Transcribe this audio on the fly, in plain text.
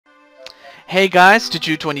Hey guys,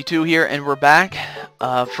 TehJew22 here, and we're back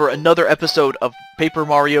for another episode of Paper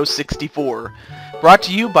Mario 64, brought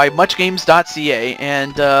to you by MuchGames.ca,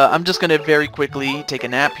 and I'm just going to very quickly take a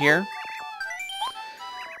nap here,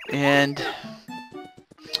 and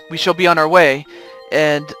we shall be on our way,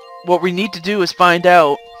 and what we need to do is find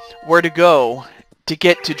out where to go to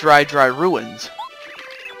get to Dry Ruins.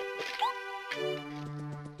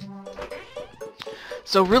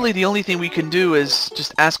 So really the only thing we can do is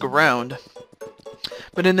just ask around.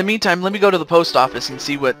 But in the meantime, let me go to the post office and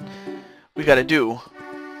see what we gotta do.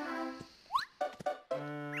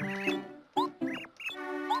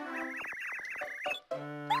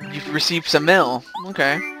 You've received some mail.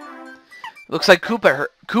 Okay. Looks like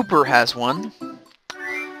Cooper has one.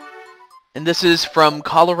 And this is from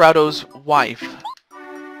Colorado's wife.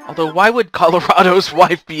 Although, why would Colorado's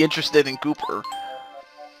wife be interested in Cooper?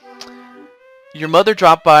 Your mother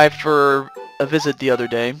dropped by for a visit the other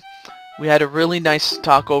day. We had a really nice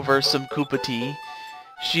talk over some Koopa tea.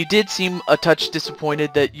 She did seem a touch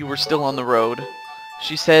disappointed that you were still on the road.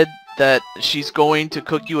 She said that she's going to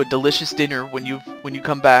cook you a delicious dinner when you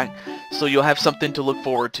come back, so you'll have something to look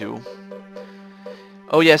forward to.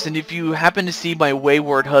 Oh yes, and if you happen to see my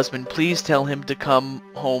wayward husband, please tell him to come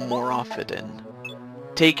home more often.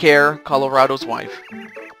 Take care, Colorado's wife.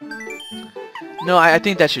 No, I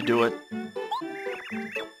think that should do it.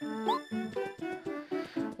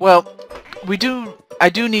 Well, I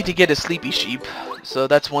do need to get a sleepy sheep, so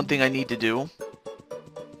that's one thing I need to do.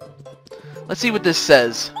 Let's see what this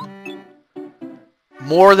says.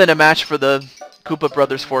 More than a match for the Koopa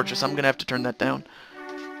Brothers Fortress. I'm gonna have to turn that down.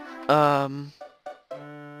 Oh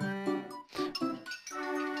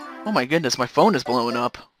my goodness, my phone is blowing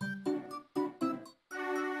up.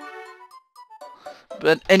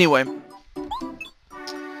 But anyway.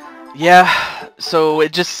 Yeah, so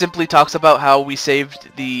it just simply talks about how we saved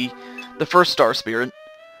the first Star Spirit.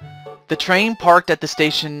 The train parked at the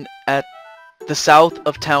station at the south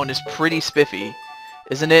of town is pretty spiffy,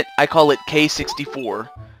 isn't it? I call it K64.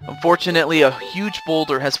 Unfortunately, a huge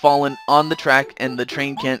boulder has fallen on the track and the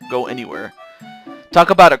train can't go anywhere.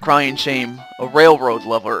 Talk about a crying shame. A railroad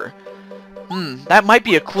lover. That might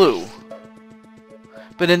be a clue.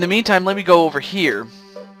 But in the meantime, let me go over here.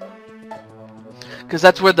 Because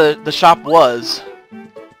that's where the shop was.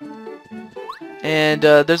 And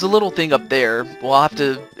there's a little thing up there. We'll have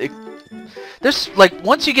to... There's, like,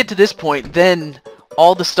 once you get to this point, then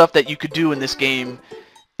all the stuff that you could do in this game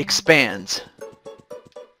expands.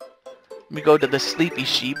 Let me go to the Sleepy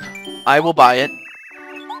Sheep. I will buy it.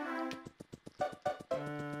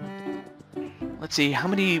 Let's see, how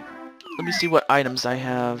many... Let me see what items I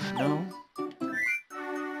have. No?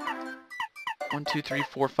 1, 2, 3,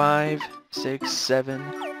 4, 5, 6, 7.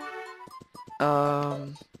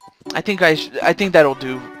 I think that'll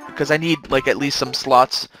do because I need like at least some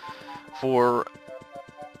slots for.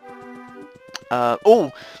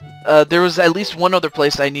 There was at least one other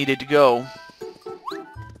place I needed to go.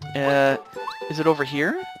 Is it over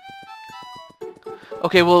here?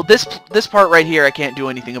 Okay, well this part right here I can't do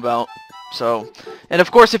anything about. So, and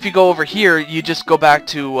of course if you go over here, you just go back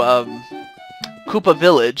to Koopa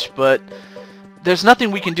Village, but there's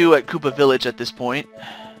nothing we can do at Koopa Village at this point.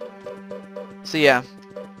 So yeah.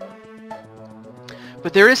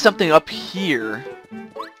 But there is something up here.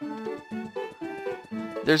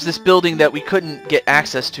 There's this building that we couldn't get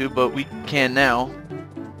access to, but we can now.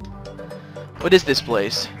 What is this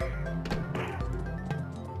place?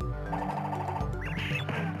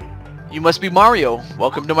 You must be Mario.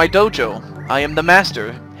 Welcome to my dojo. I am the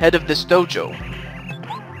master, head of this dojo.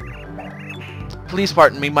 Please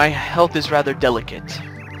pardon me, my health is rather delicate.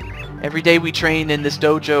 Every day we train in this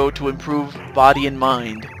dojo to improve body and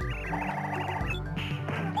mind.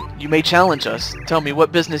 You may challenge us. Tell me,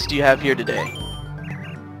 what business do you have here today?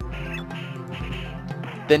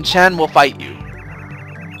 Then Chan will fight you.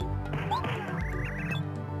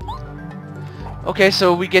 Okay,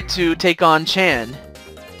 so we get to take on Chan.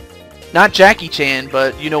 Not Jackie Chan,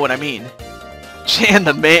 but you know what I mean. Chan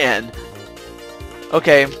the man.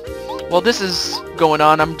 Okay. While this is going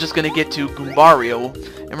on, I'm just gonna get to Goombario,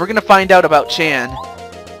 and we're gonna find out about Chan.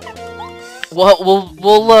 Well,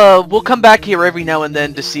 we'll come back here every now and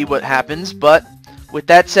then to see what happens, but with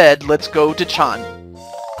that said, let's go to Chan.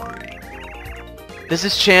 This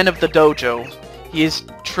is Chan of the dojo. He is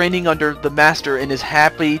training under the master and is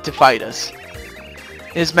happy to fight us.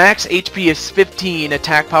 His max HP is 15,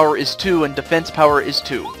 attack power is 2, and defense power is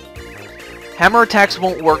 2. Hammer attacks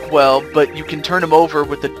won't work well, but you can turn him over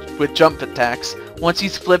with jump attacks. Once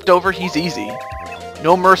he's flipped over, he's easy.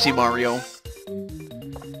 No mercy, Mario.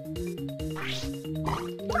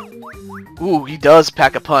 Ooh, he does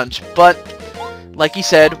pack a punch, but like he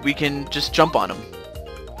said, we can just jump on him.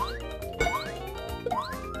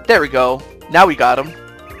 There we go. Now we got him.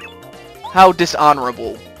 How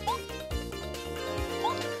dishonorable.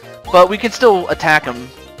 But we can still attack him.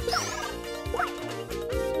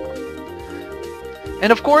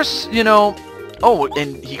 And of course, you know... Oh,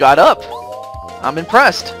 and he got up. I'm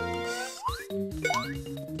impressed.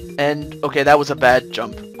 And, okay, that was a bad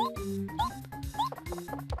jump.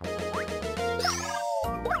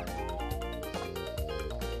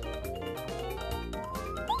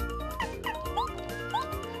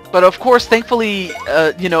 But of course, thankfully,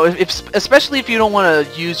 you know, especially if you don't want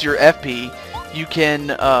to use your FP, you can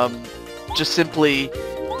just simply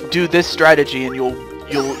do this strategy, and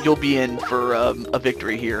you'll be in for a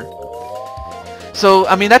victory here. So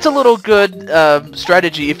I mean, that's a little good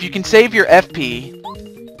strategy. If you can save your FP,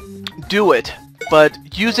 do it, but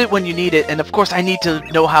use it when you need it. And of course, I need to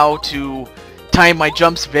know how to time my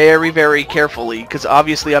jumps very, very carefully, because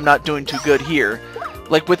obviously I'm not doing too good here.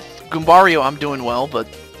 Like with Goombario, I'm doing well, but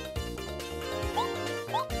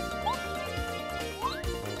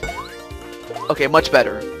okay, much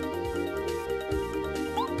better.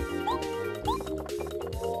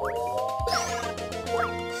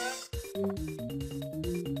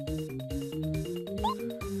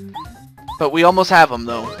 But we almost have him,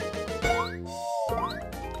 though.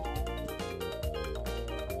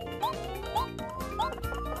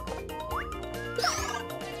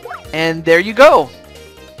 And there you go.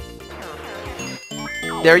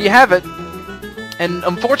 There you have it. And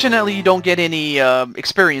unfortunately, you don't get any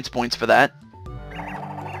experience points for that.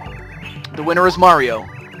 The winner is Mario.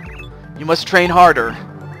 You must train harder.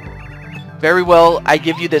 Very well, I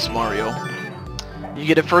give you this, Mario. You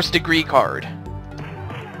get a first degree card.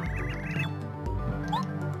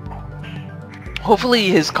 Hopefully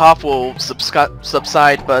his cough will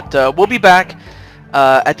subside, but we'll be back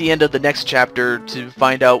at the end of the next chapter to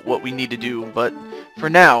find out what we need to do. But for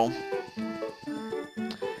now,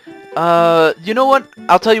 you know what?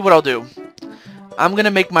 I'll tell you what I'll do. I'm gonna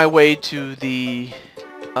make my way to the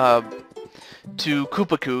to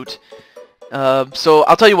Koopakoot. So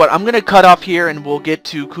I'll tell you what, I'm gonna cut off here and we'll get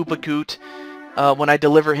to Koopakoot when I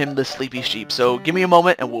deliver him the sleepy sheep. So give me a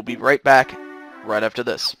moment and we'll be right back right after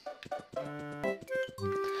this.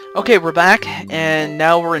 Okay, we're back, and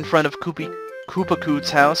now we're in front of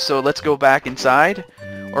Koopakoot's house, so let's go back inside,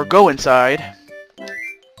 or go inside,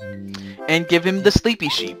 and give him the sleepy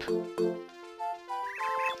sheep.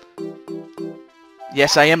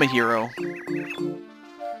 Yes, I am a hero.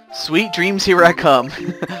 Sweet dreams, here I come.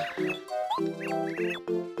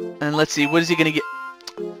 And let's see, what is he gonna get?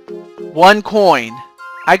 1 coin.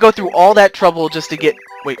 I go through all that trouble just to get...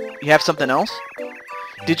 Wait, you have something else?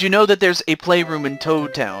 Did you know that there's a playroom in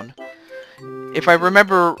Toad Town? If I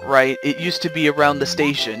remember right, it used to be around the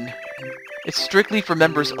station. It's strictly for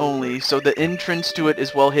members only, so the entrance to it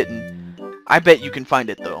is well hidden. I bet you can find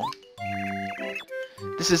it, though.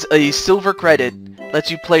 This is a silver credit.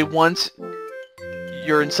 Lets you play once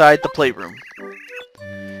you're inside the playroom.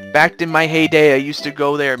 Back in my heyday, I used to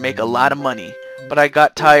go there and make a lot of money. But I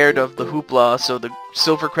got tired of the hoopla, so the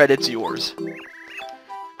silver credit's yours.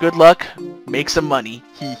 Good luck. Make some money.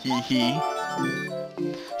 Hee hee hee.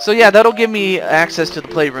 So yeah, that'll give me access to the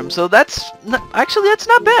playroom. So actually that's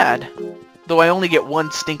not bad. Though I only get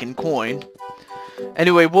 1 stinking coin.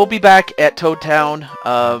 Anyway, we'll be back at Toad Town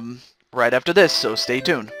right after this, so stay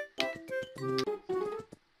tuned.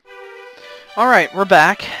 Alright, we're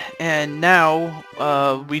back, and now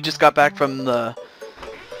we just got back from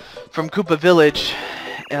Koopa Village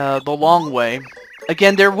the long way.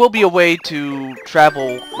 Again, there will be a way to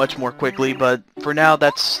travel much more quickly, but for now,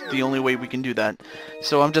 that's the only way we can do that.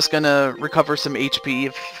 So I'm just gonna recover some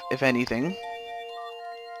HP, if anything.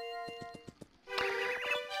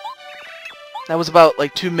 That was about,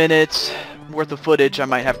 like, 2 minutes worth of footage I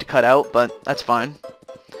might have to cut out, but that's fine.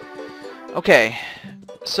 Okay,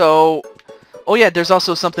 so... Oh yeah, there's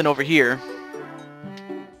also something over here.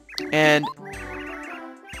 And...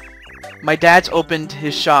 my dad's opened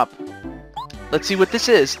his shop. Let's see what this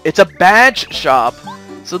is. It's a badge shop.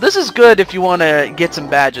 So this is good if you want to get some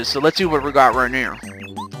badges. So let's see what we got right here.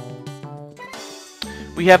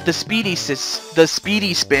 We have the speedy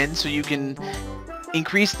spin, so you can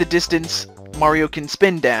increase the distance Mario can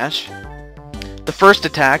spin dash. The first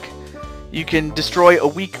attack. You can destroy a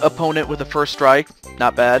weak opponent with a first strike.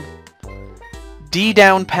 Not bad. D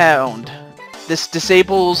down pound. This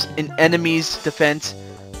disables an enemy's defense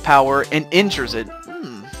power and injures it.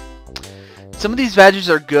 Some of these badges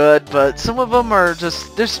are good, but some of them are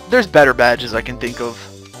just... There's better badges I can think of.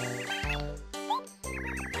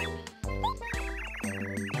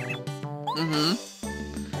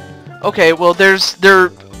 Okay, well there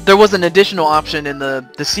was an additional option in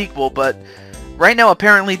the sequel, but right now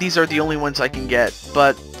apparently these are the only ones I can get.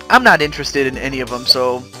 But I'm not interested in any of them,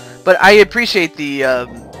 so. But I appreciate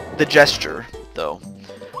the gesture, though.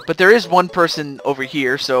 But there is one person over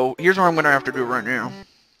here, so here's what I'm gonna have to do right now.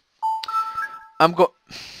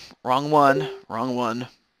 Wrong one. Wrong one.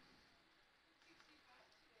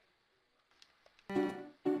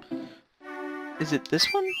 Is it this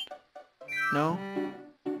one? No?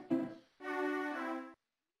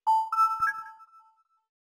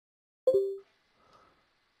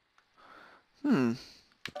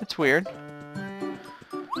 That's weird.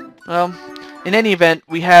 Well, in any event,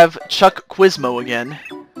 we have Chuck Quizmo again.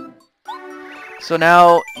 So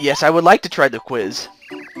now, yes, I would like to try the quiz.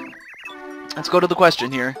 Let's go to the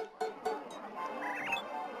question here.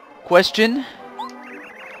 Question: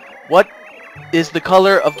 what is the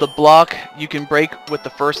color of the block you can break with the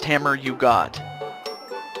first hammer you got?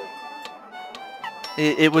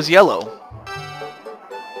 It was yellow.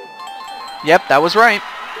 Yep, that was right.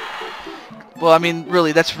 Well, I mean,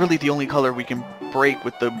 really, that's really the only color we can break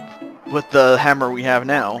with the hammer we have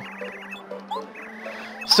now.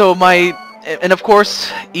 So and of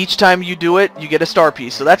course, each time you do it, you get a star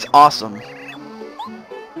piece, so that's awesome.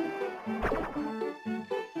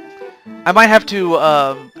 I might have to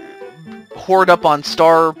hoard up on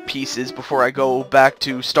star pieces before I go back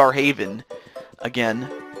to Star Haven again.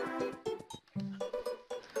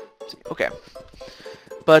 Okay.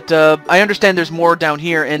 But I understand there's more down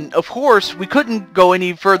here, and of course we couldn't go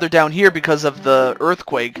any further down here because of the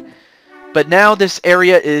earthquake. But now this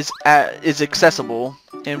area is accessible.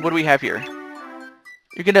 And what do we have here?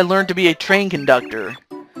 You're gonna learn to be a train conductor.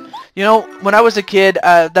 You know, when I was a kid,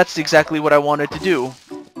 that's exactly what I wanted to do.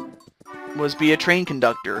 Was be a train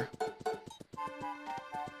conductor.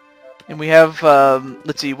 And we have,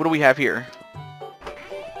 let's see, what do we have here?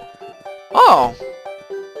 Oh!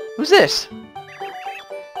 Who's this?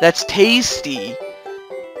 That's Tayce T.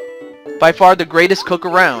 By far the greatest cook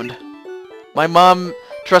around. My mom,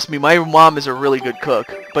 trust me, my mom is a really good cook.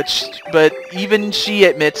 But even she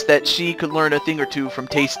admits that she could learn a thing or two from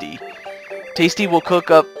Tayce T. Tayce T will cook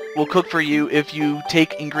for you if you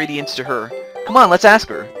take ingredients to her. Come on, let's ask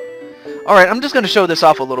her. Alright, I'm just going to show this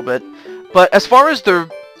off a little bit. But as far as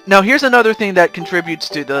now here's another thing that contributes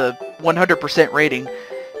to the 100% rating.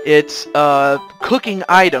 It's cooking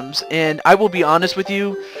items, and I will be honest with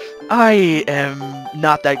you, I am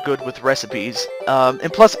not that good with recipes.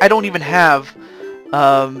 And plus, I don't even have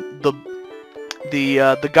the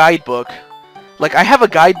guidebook. Like, I have a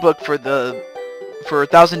guidebook for A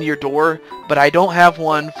Thousand Year Door, but I don't have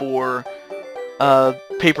one for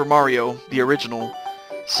Paper Mario, the original.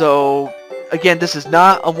 So again, this is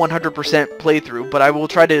not a 100% playthrough, but I will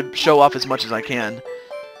try to show off as much as I can.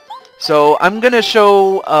 So I'm gonna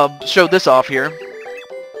show this off here.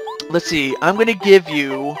 Let's see. I'm probably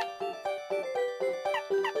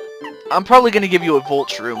gonna give you a Volt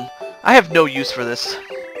Shroom. I have no use for this.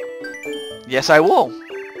 Yes, I will.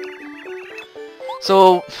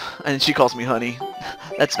 So, and she calls me honey.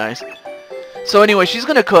 That's nice. So anyway, she's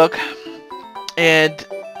gonna cook, and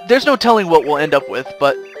there's no telling what we'll end up with.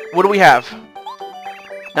 But what do we have?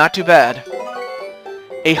 Not too bad.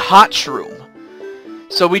 A hot shroom.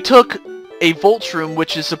 So we took a Volt Shroom,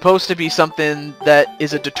 which is supposed to be something that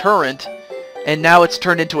is a deterrent, and now it's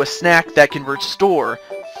turned into a snack that can restore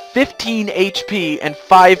 15 HP and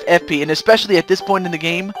 5 FP, and especially at this point in the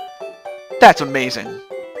game, that's amazing.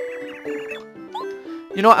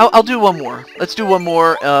 You know, I'll do one more. Let's do one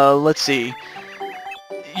more. Let's see.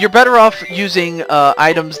 You're better off using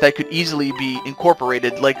items that could easily be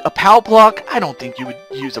incorporated, like a POW block. I don't think you would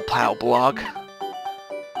use a POW block.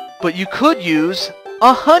 But you could use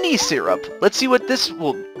a honey syrup. Let's see what this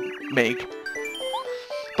will make.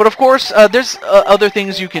 But of course, there's other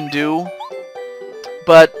things you can do.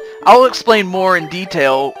 But I'll explain more in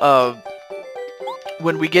detail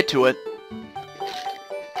when we get to it.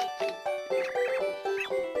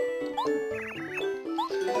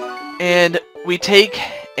 And we take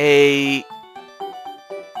a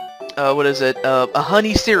a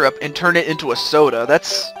honey syrup and turn it into a soda.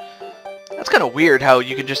 That's kind of weird how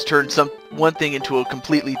you can just turn one thing into a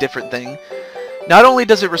completely different thing. Not only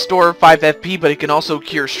does it restore 5 FP, but it can also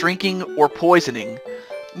cure shrinking or poisoning,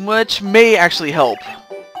 which may actually help.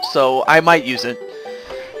 So I might use it.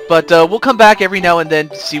 But we'll come back every now and then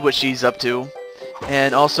to see what she's up to,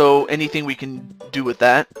 and also anything we can do with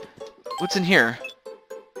that. What's in here?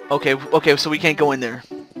 Okay, so we can't go in there.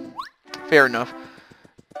 Fair enough.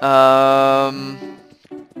 But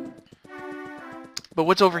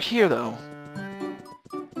what's over here, though?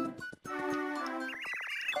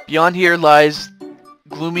 Beyond here lies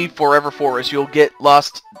gloomy forever forest. You'll get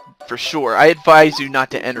lost for sure. I advise you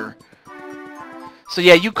not to enter. So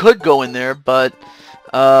yeah, you could go in there, but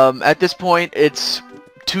at this point, it's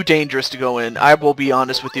too dangerous to go in. I will be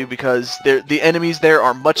honest with you, because the enemies there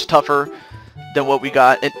are much tougher than what we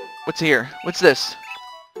got. And what's here? What's this?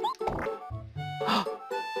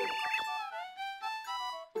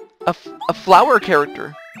 a flower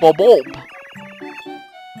character. Bulb.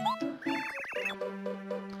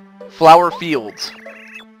 Flower fields.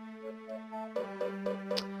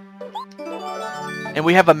 And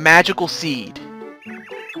we have a magical seed.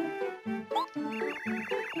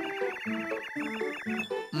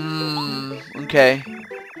 Okay.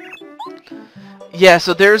 Yeah,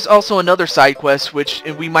 so there's also another side quest, which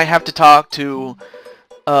we might have to talk to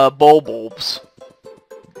bulbs.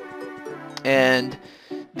 And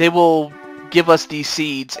they will give us these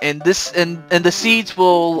seeds, and the seeds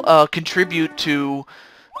will contribute to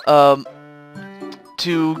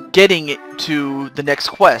getting it to the next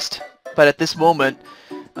quest. But at this moment,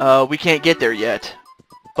 we can't get there yet.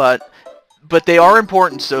 But they are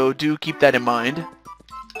important, so do keep that in mind.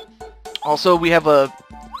 Also, we have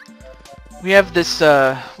this,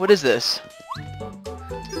 what is this?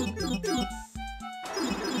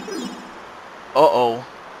 Uh-oh.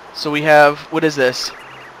 So we have, what is this?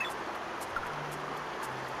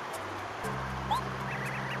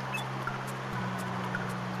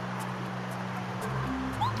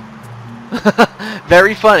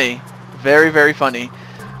 Very funny. Very, very funny.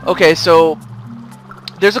 Okay, so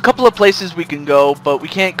there's a couple of places we can go, but we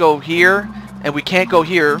can't go here, and we can't go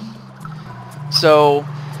here. So,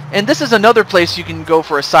 and this is another place you can go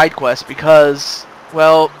for a side quest because,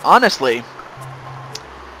 well, honestly,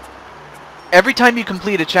 every time you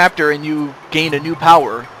complete a chapter and you gain a new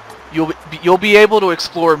power, you'll be able to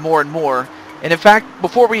explore more and more. And in fact,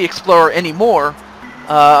 before we explore any more,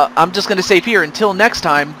 I'm just going to save here. Until next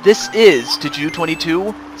time, this is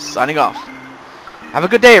TehJew22 signing off. Have a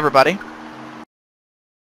good day, everybody.